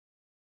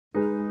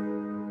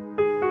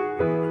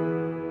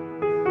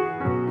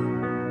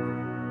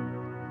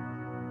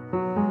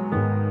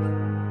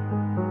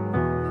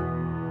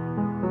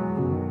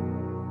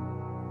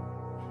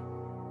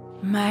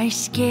My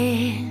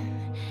skin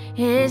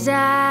is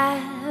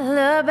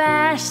alabaster,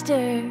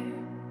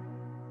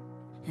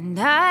 and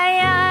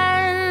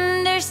I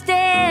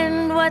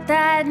understand what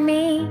that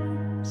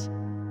means.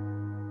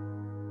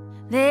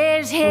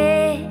 There's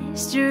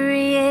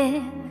history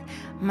in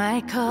my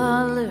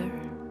color,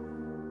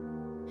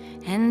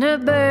 and a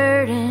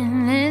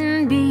burden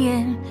in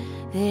being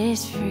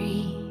this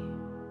free.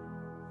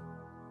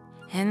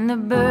 And the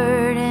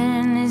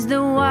burden is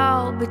the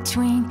wall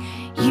between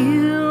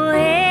you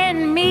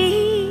and me.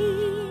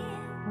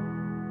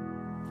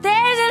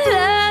 There's a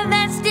love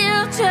that's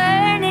still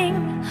turning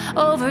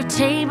over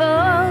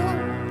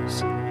tables,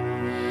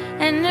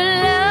 and a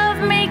love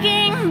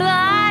making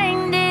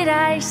blinded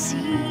I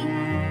see.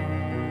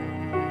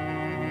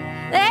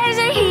 There's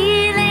a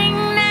healing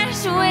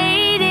that's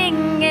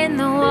waiting in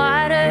the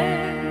water,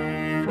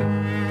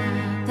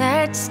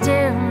 that's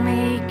still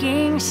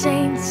making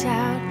saints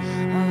out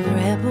of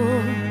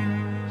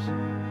rebels.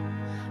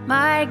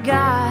 My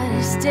God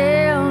is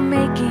still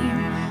making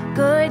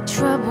good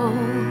trouble.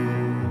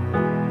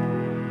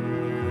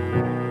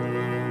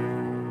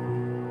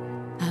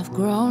 I've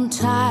grown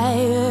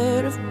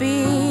tired of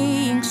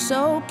being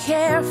so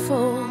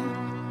careful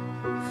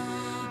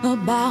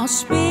about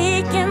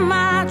speaking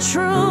my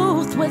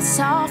truth with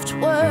soft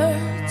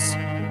words.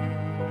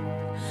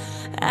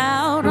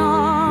 Out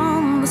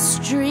on the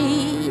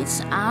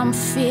streets, I'm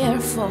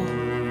fearful,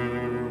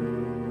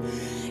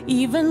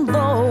 even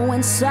though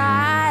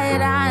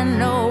inside I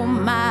know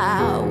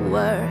my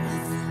worth.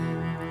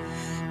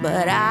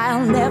 But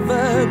I'll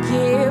never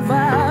give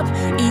up,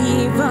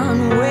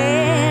 even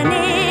when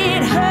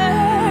it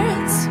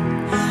hurts,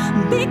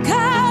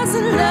 because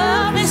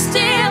love is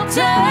still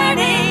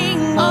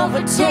turning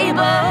over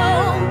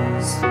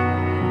tables,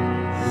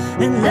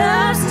 and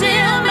love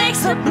still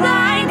makes the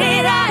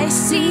blinded eye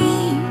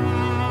see.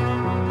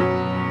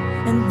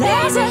 And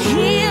there's a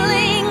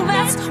healing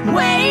that's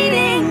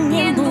waiting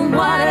in the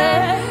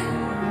water,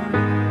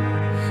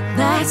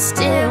 that's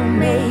still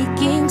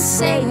making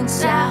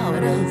saints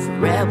out of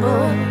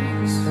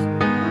rebels.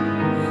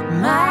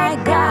 My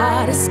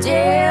God is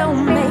still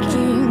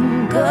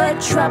making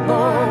good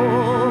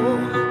trouble,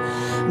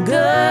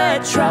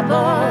 good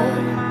trouble,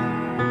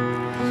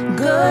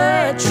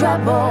 good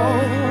trouble.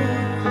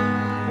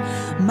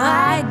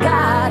 My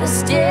God is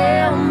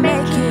still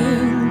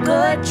making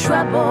good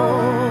trouble.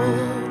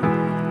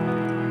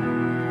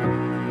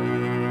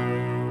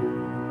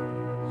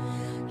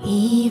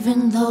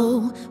 Even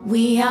though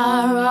we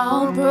are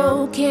all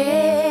broken,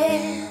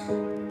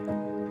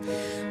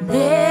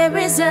 there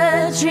is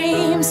a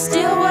dream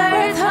still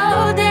worth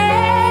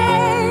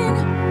holding.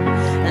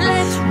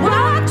 Let's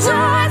walk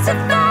towards the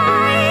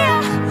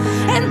fire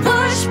and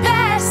push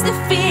past the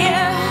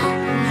fear,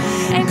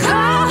 and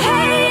call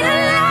hate a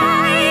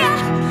liar,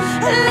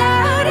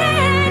 loud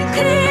and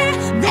clear.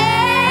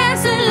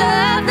 There's a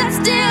love that's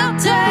still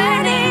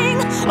turning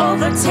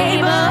over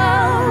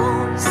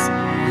tables,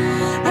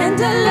 and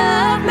a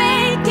love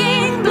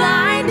making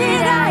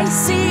blinded I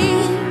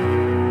see.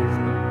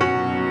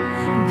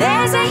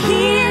 There's a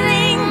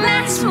healing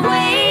that's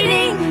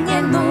waiting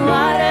in the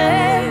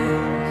water,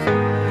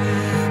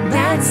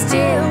 that's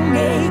still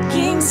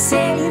making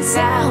saints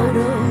out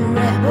of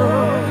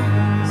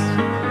rebels.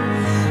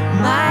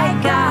 My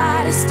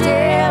God is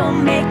still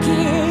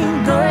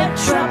making good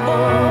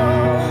trouble,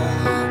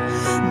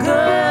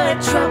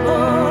 good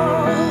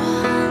trouble,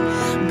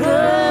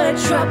 good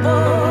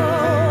trouble.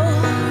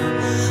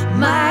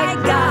 My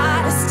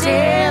God is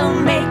still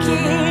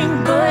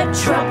making good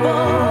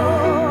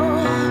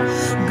trouble,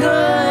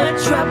 good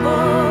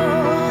trouble,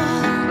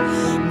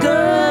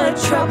 good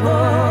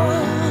trouble.